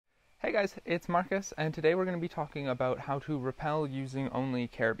Hey guys, it's Marcus, and today we're going to be talking about how to rappel using only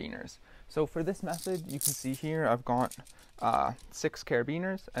carabiners. So for this method, you can see here I've got 6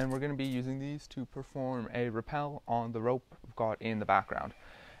 carabiners, and we're going to be using these to perform a rappel on the rope we've got in the background.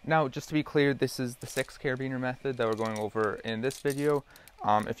 Now, just to be clear, this is the 6 carabiner method that we're going over in this video.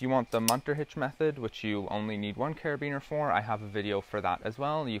 If you want the munter hitch method, which you only need 1 carabiner for, I have a video for that as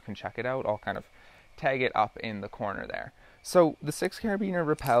well. You can check it out. I'll kind of tag it up in the corner there. So the 6 carabiner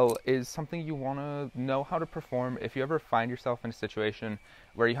rappel is something you want to know how to perform if you ever find yourself in a situation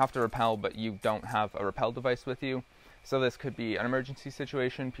where you have to rappel but you don't have a rappel device with you. So this could be an emergency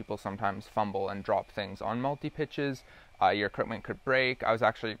situation. People sometimes fumble and drop things on multi-pitches. Your equipment could break. I was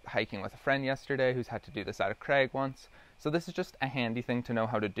actually hiking with a friend yesterday who's had to do this at a crag once. So this is just a handy thing to know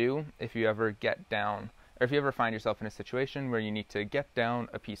how to do if you ever get down, or if you ever find yourself in a situation where you need to get down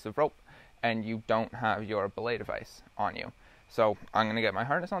a piece of rope and you don't have your belay device on you. So I'm going to get my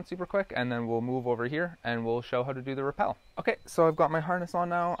harness on super quick, and then we'll move over here and we'll show how to do the rappel. Okay, so I've got my harness on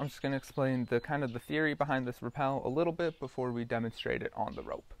now. I'm just going to explain the theory behind this rappel a little bit before we demonstrate it on the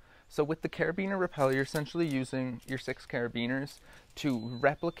rope. So with the carabiner rappel, you're essentially using your 6 carabiners to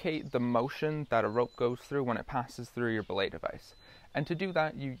replicate the motion that a rope goes through when it passes through your belay device. And to do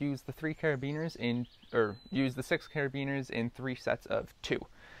that, you use the 6 carabiners in 3 sets of 2.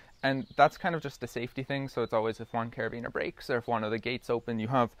 And that's kind of just a safety thing, so it's always if one carabiner breaks or if one of the gates open, you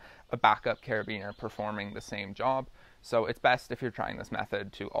have a backup carabiner performing the same job. So it's best if you're trying this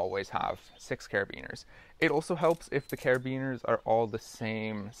method to always have 6 carabiners. It also helps if the carabiners are all the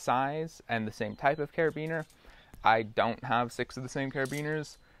same size and the same type of carabiner. I don't have 6 of the same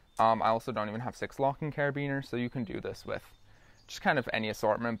carabiners. I also don't even have 6 locking carabiners, so you can do this with just kind of any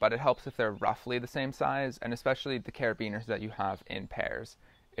assortment, but it helps if they're roughly the same size, and especially the carabiners that you have in pairs.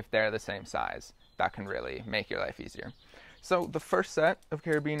 If they're the same size, that can really make your life easier. So the first set of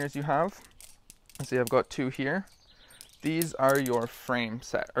carabiners you have, see I've got 2 here. These are your frame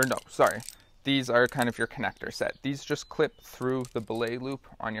set, or no, sorry. These are kind of your connector set. These just clip through the belay loop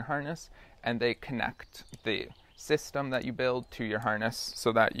on your harness, and they connect the system that you build to your harness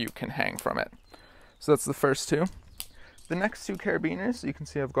so that you can hang from it. So that's the first 2. The next 2 carabiners, you can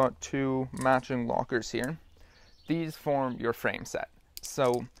see I've got 2 matching lockers here. These form your frame set.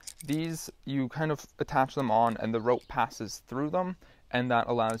 So these, you kind of attach them on and the rope passes through them, and that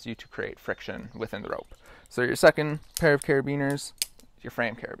allows you to create friction within the rope. So your second pair of carabiners, your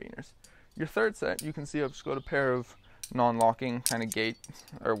frame carabiners. Your third set, you can see I've just got a pair of non-locking kind of gate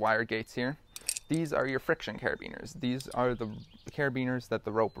or wire gates here. These are your friction carabiners. These are the carabiners that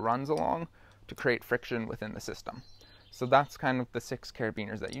the rope runs along to create friction within the system. So that's kind of the 6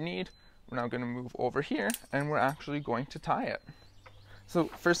 carabiners that you need. We're now going to move over here and we're actually going to tie it. So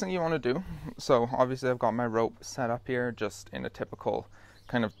first thing you want to do, so obviously I've got my rope set up here just in a typical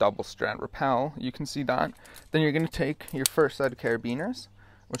kind of double strand rappel. You can see that. Then you're going to take your first set of carabiners,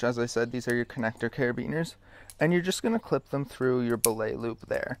 which as I said, these are your connector carabiners, and you're just going to clip them through your belay loop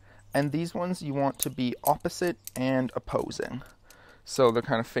there. And these ones you want to be opposite and opposing. So they're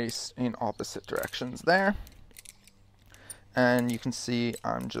kind of faced in opposite directions there. And you can see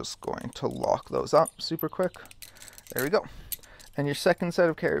I'm just going to lock those up super quick. There we go. And your second set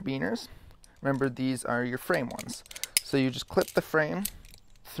of carabiners, remember these are your frame ones. So you just clip the frame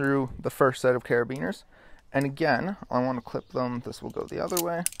through the first set of carabiners. And again, I want to clip them, this will go the other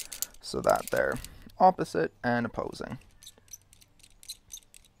way, so that they're opposite and opposing.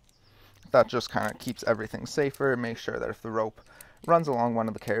 That just kind of keeps everything safer. Make sure that if the rope runs along one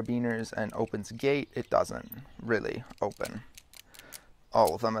of the carabiners and opens a gate, it doesn't really open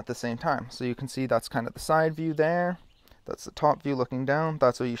all of them at the same time. So you can see that's kind of the side view there. That's the top view looking down.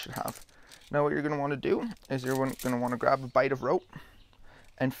 That's what you should have. Now what you're going to want to do is you're going to want to grab a bite of rope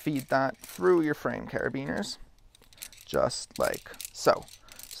and feed that through your frame carabiners, just like so.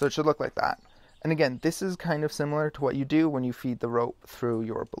 So it should look like that. And again, this is kind of similar to what you do when you feed the rope through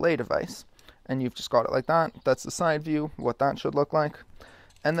your belay device. And you've just got it like that. That's the side view, what that should look like.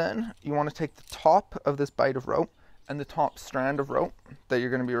 And then you want to take the top of this bite of rope and the top strand of rope that you're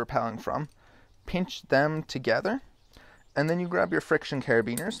going to be rappelling from, pinch them together, and then you grab your friction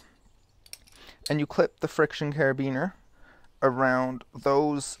carabiners and you clip the friction carabiner around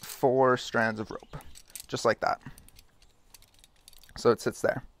those 4 strands of rope, just like that. So it sits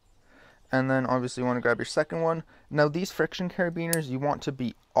there. And then obviously you want to grab your second one. Now these friction carabiners you want to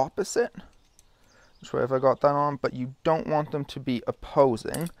be opposite, which way have I got that on, but you don't want them to be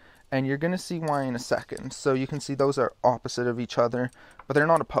opposing, and you're going to see why in a second. So you can see those are opposite of each other, but they're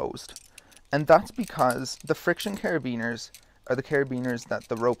not opposed. And that's because the friction carabiners are the carabiners that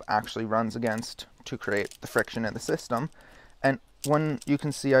the rope actually runs against to create the friction in the system. And when you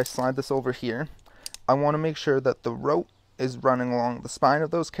can see I slide this over here, I want to make sure that the rope is running along the spine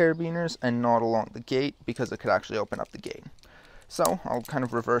of those carabiners and not along the gate, because it could actually open up the gate. So I'll kind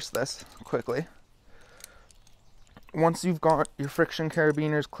of reverse this quickly. Once you've got your friction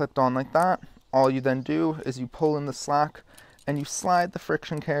carabiners clipped on like that, all you then do is you pull in the slack and you slide the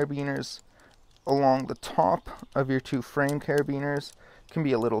friction carabiners along the top of your two frame carabiners. It can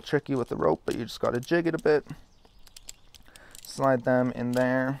be a little tricky with the rope, but you just got to jig it a bit. Slide them in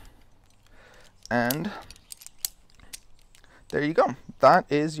there, and there you go. That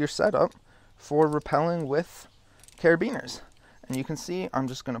is your setup for rappelling with carabiners. And you can see I'm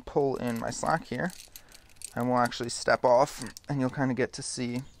just going to pull in my slack here, and we'll actually step off, and you'll kind of get to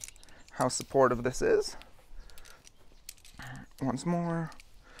see how supportive this is. Once more,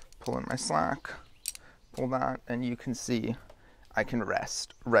 pull in my slack, pull that, and you can see I can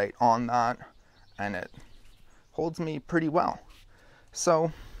rest right on that, and it holds me pretty well.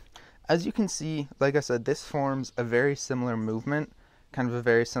 So as you can see, like I said, this forms a very similar movement, kind of a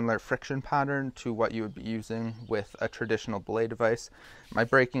very similar friction pattern to what you would be using with a traditional belay device. My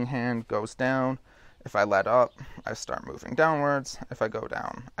braking hand goes down. If I let up, I start moving downwards. If I go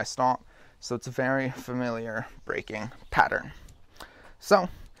down, I stop. So it's a very familiar braking pattern. So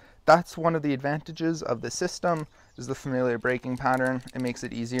that's one of the advantages of the system, is the familiar braking pattern. It makes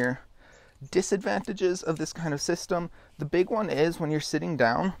it easier. Disadvantages of this kind of system, the big one is when you're sitting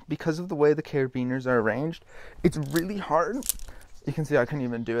down, because of the way the carabiners are arranged, it's really hard. You can see I couldn't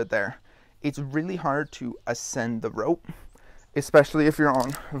even do it there. It's really hard to ascend the rope, especially if you're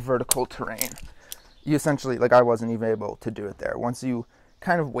on vertical terrain. You essentially, like I wasn't even able to do it there. Once you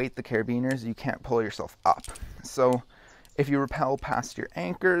kind of weight the carabiners, you can't pull yourself up. So if you rappel past your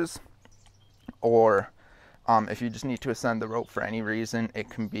anchors, or if you just need to ascend the rope for any reason, it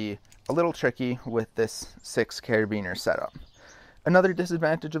can be a little tricky with this 6 carabiner setup. Another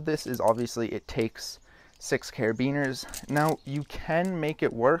disadvantage of this is obviously it takes 6 carabiners. Now you can make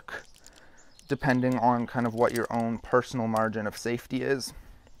it work depending on kind of what your own personal margin of safety is.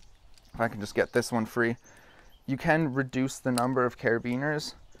 If I can just get this one free, you can reduce the number of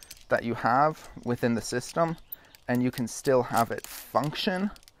carabiners that you have within the system, and you can still have it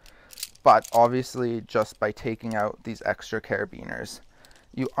function, but obviously just by taking out these extra carabiners,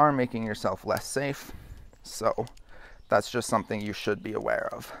 you are making yourself less safe. So that's just something you should be aware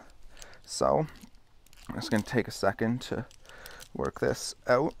of. So I'm just going to take a second to work this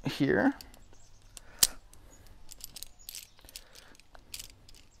out here.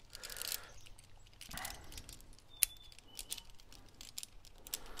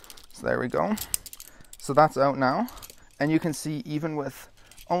 So there we go. So that's out now. And you can see even with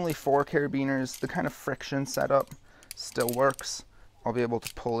only 4 carabiners, the kind of friction setup still works. I'll be able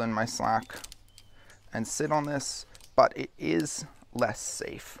to pull in my slack and sit on this, but it is less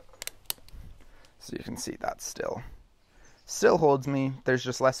safe. So you can see that still holds me. There's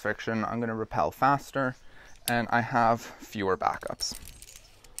just less friction. I'm going to rappel faster, and I have fewer backups.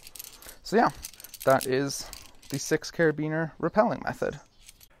 So yeah, that is the 6 carabiner rappelling method.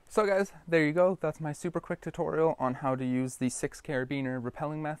 So guys, there you go. That's my super quick tutorial on how to use the 6 carabiner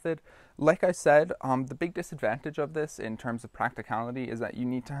rappelling method. Like I said, the big disadvantage of this in terms of practicality is that you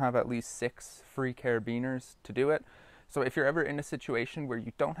need to have at least 6 free carabiners to do it. So if you're ever in a situation where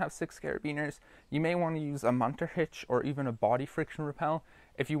you don't have 6 carabiners, you may want to use a munter hitch or even a body friction rappel.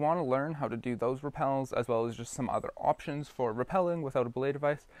 If you want to learn how to do those rappels, as well as just some other options for rappelling without a belay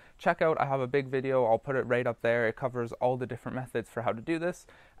device, check out, I have a big video, I'll put it right up there. It covers all the different methods for how to do this,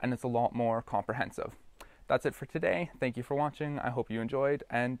 and it's a lot more comprehensive. That's it for today. Thank you for watching. I hope you enjoyed,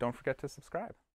 and don't forget to subscribe.